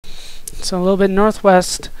So a little bit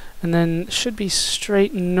northwest, and then should be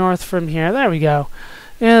straight north from here. There we go.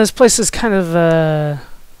 Yeah, this place is kind of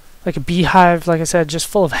like a beehive, like I said, just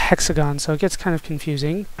full of hexagons, so it gets kind of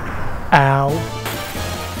confusing. Ow.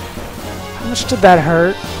 How much did that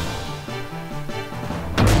hurt?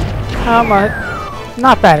 How much?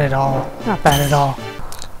 Not bad at all. Not bad at all.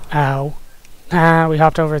 Ow. Ah, we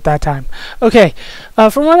hopped over at that time. Okay,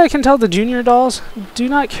 from what I can tell, the junior dolls do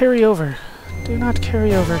not carry over. Do not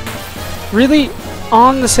carry over. Really?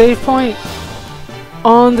 On the save point?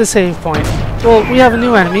 On the save point. Well, we have a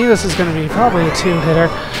new enemy. This is going to be probably a two-hitter.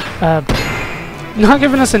 Not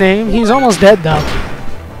giving us a name. He's almost dead, though.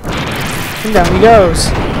 And down he goes.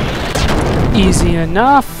 Easy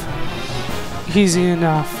enough. Easy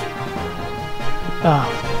enough. Oh.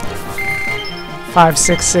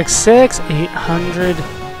 5666, 800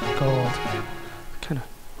 gold. Kind of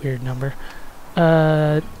weird number.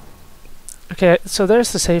 Okay, so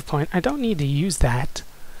there's the save point. I don't need to use that.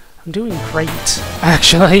 I'm doing great,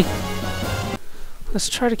 actually. Let's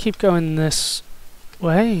try to keep going this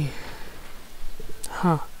way.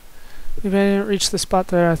 Huh. Maybe I didn't reach the spot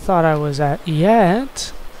that I thought I was at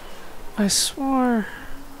yet. I swore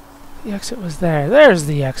the exit was there. There's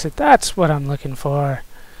the exit. That's what I'm looking for.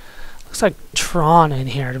 Looks like Tron in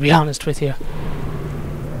here, to be honest with you.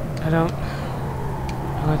 I don't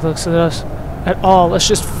like the looks of this at all. Let's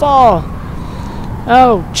just fall.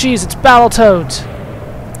 Oh, jeez, it's Battletoads.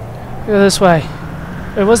 Go this way.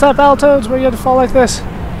 Wait, was that Battletoads where you had to fall like this?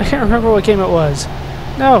 I can't remember what game it was.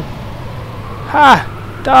 No. Ha!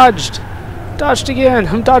 Dodged. Dodged again.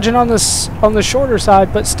 I'm dodging on the shorter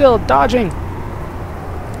side, but still dodging.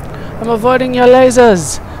 I'm avoiding your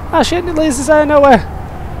lasers. Ah, shit, lasers out of nowhere.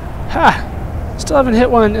 Ha! Still haven't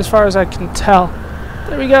hit one as far as I can tell.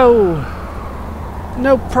 There we go.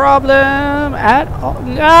 No problem at all.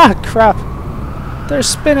 Ah, crap. They're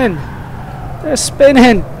spinning. They're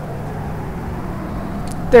spinning.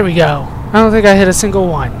 There we go. I don't think I hit a single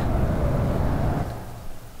one.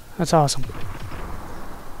 That's awesome.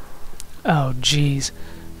 Oh, jeez.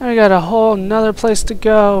 Now we got a whole nother place to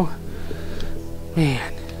go.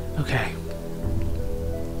 Man. Okay.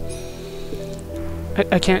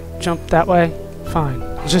 I can't jump that way? Fine.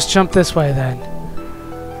 I'll just jump this way then.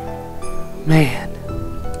 Man.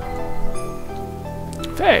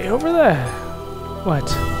 Hey, over there. What?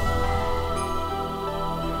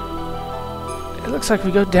 It looks like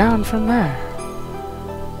we go down from there.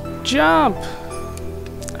 Jump!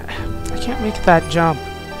 I can't make that jump.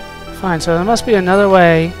 Fine, so there must be another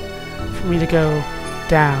way for me to go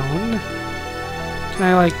down. Can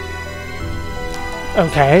I, like...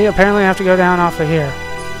 Okay, apparently I have to go down off of here.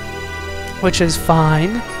 Which is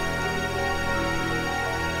fine.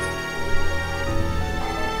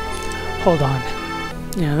 Hold on.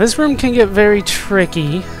 Yeah, this room can get very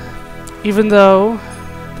tricky, even though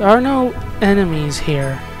there are no enemies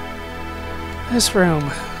here. This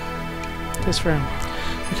room. This room.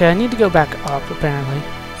 Okay, I need to go back up, apparently.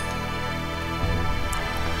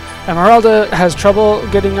 Emeralda has trouble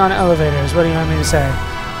getting on elevators. What do you want me to say?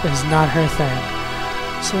 It's not her thing.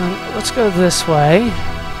 So then, let's go this way.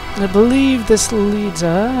 I believe this leads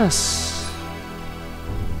us...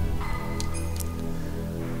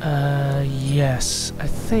 yes. I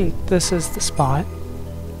think this is the spot.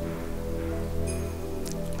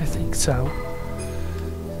 I think so.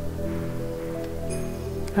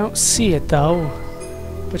 I don't see it, though,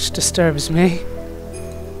 which disturbs me.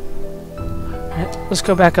 Alright, let's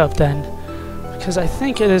go back up then, because I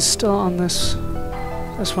think it is still on this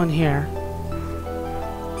one here.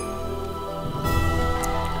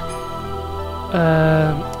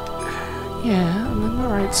 Yeah, I'm in the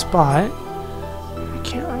right spot. I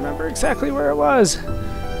can't remember exactly where it was.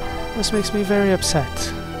 This makes me very upset.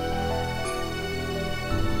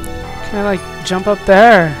 Can I, like, jump up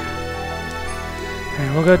there?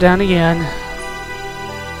 Alright, we'll go down again.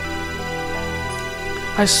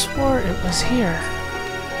 I swore it was here.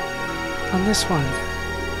 On this one.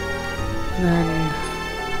 And then...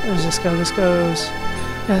 where does this go? This goes...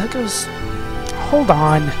 yeah, that goes... hold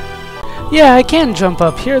on. Yeah, I can jump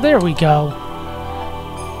up here. There we go.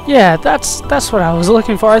 Yeah, that's what I was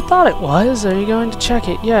looking for. I thought it was. Are you going to check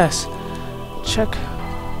it? Yes. Check.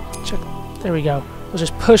 There we go. We'll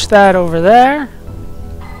just push that over there.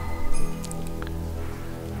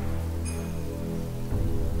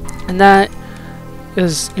 And that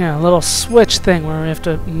is, you know, a little switch thing where we have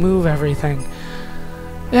to move everything.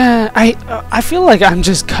 Yeah, I feel like I'm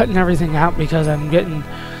just cutting everything out because I'm getting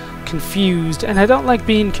confused, and I don't like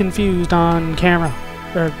being confused on camera,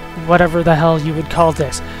 or whatever the hell you would call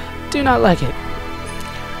this. Do not like it.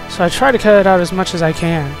 So I try to cut it out as much as I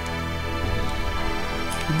can.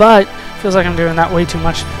 But Feels like I'm doing that way too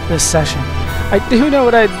much this session. I do know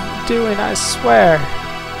what I'm doing, I swear.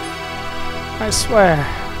 I swear.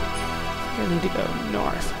 I need to go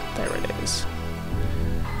north. There it is.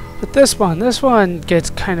 But this one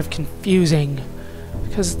gets kind of confusing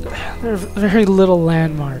because there are very little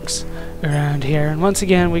landmarks around here. And once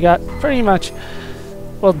again, we got pretty much,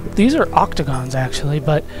 well, these are octagons actually,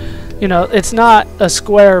 but you know, it's not a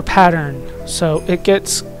square pattern, so it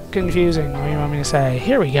gets confusing. What do you want me to say?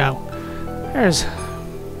 Here we go. There's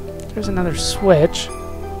another switch.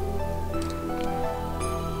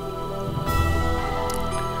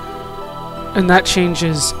 And that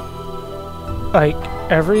changes like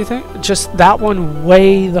everything. Just that one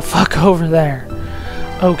way the fuck over there.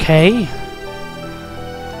 Okay.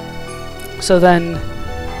 So then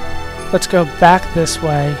let's go back this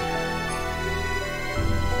way.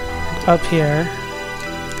 Up here.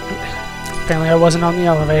 Apparently I wasn't on the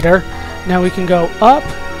elevator. Now we can go up.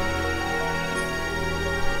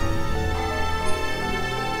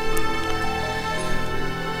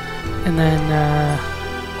 And then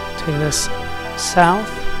take this south,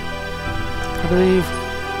 I believe.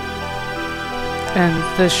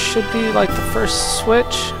 And this should be like the first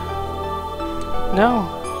switch. No.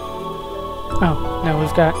 Oh, no,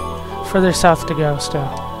 we've got further south to go still.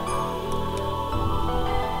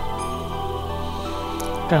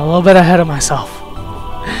 Got a little bit ahead of myself.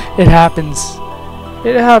 It happens.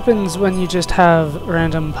 It happens when you just have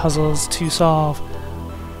random puzzles to solve.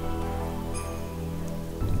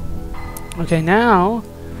 Okay, now,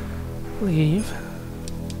 I believe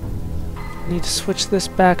I need to switch this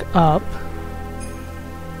back up.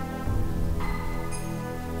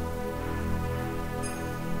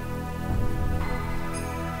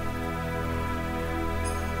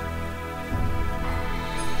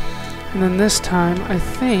 And then this time, I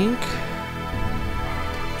think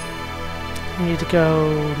I need to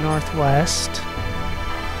go northwest.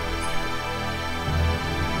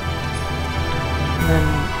 And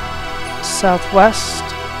then southwest?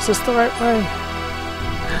 Is this the right way?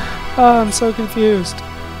 Oh, I'm so confused.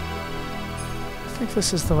 I think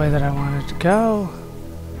this is the way that I wanted to go.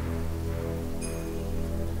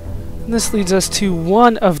 And this leads us to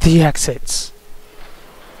one of the exits.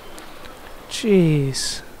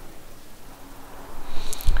 Jeez.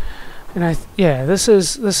 And yeah, this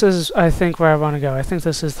is I think where I want to go. I think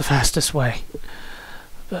this is the fastest way.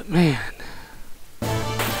 But man,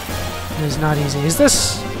 it is not easy. Is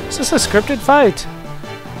this a scripted fight?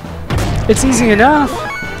 It's easy enough.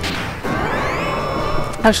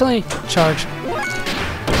 Actually, charge.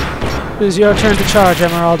 It is your turn to charge,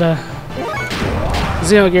 Emeralda.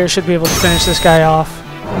 Xenogears should be able to finish this guy off.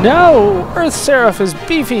 No! Earth Seraph is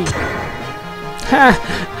beefy! Ha!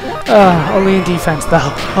 Only in defense,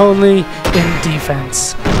 though. Only in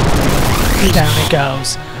defense. And down it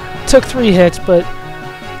goes. Took 3 hits, but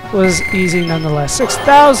was easy nonetheless.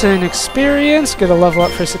 6,000 experience. Get a level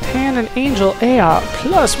up for Satan and Angel AR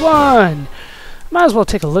 +1. Might as well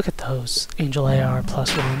take a look at those Angel AR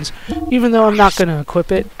 +1s, even though I'm not going to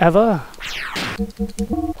equip it ever.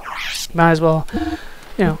 Might as well,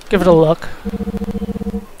 you know, give it a look.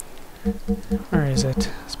 Where is it?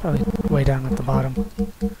 It's probably way down at the bottom.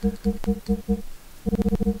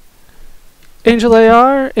 Angel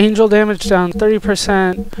AR, angel damage down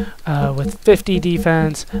 30% with 50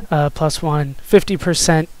 defense +1,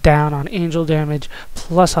 50% down on angel damage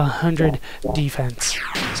plus 100 defense.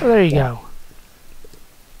 So there you go.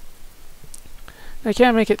 I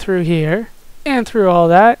can't make it through here and through all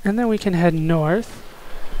that, and then we can head north.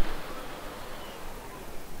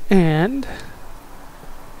 And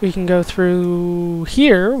we can go through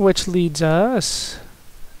here, which leads us...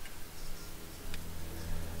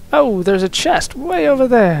 Oh, there's a chest way over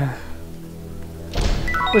there.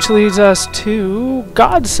 Which leads us to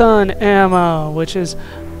Godson ammo, which is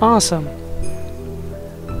awesome.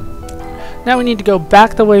 Now we need to go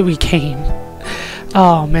back the way we came.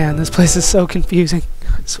 Oh man, this place is so confusing.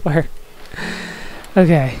 I swear.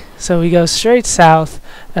 Okay, so we go straight south.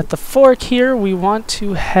 At the fork here, we want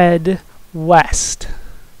to head west.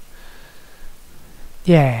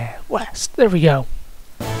 Yeah, west. There we go.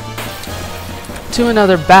 To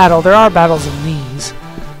another battle. There are battles in these.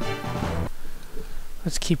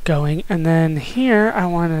 Let's keep going. And then here, I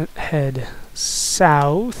want to head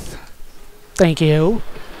south. Thank you.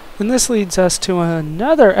 And this leads us to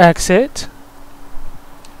another exit.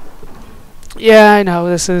 Yeah, I know,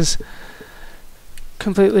 this is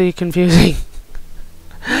completely confusing.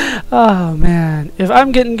 Oh man, if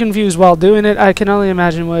I'm getting confused while doing it, I can only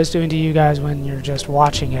imagine what it's doing to you guys when you're just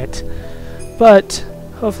watching it. But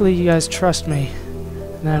hopefully you guys trust me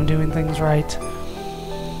and that I'm doing things right.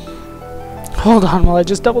 Hold on while I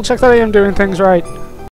just double check that I am doing things right.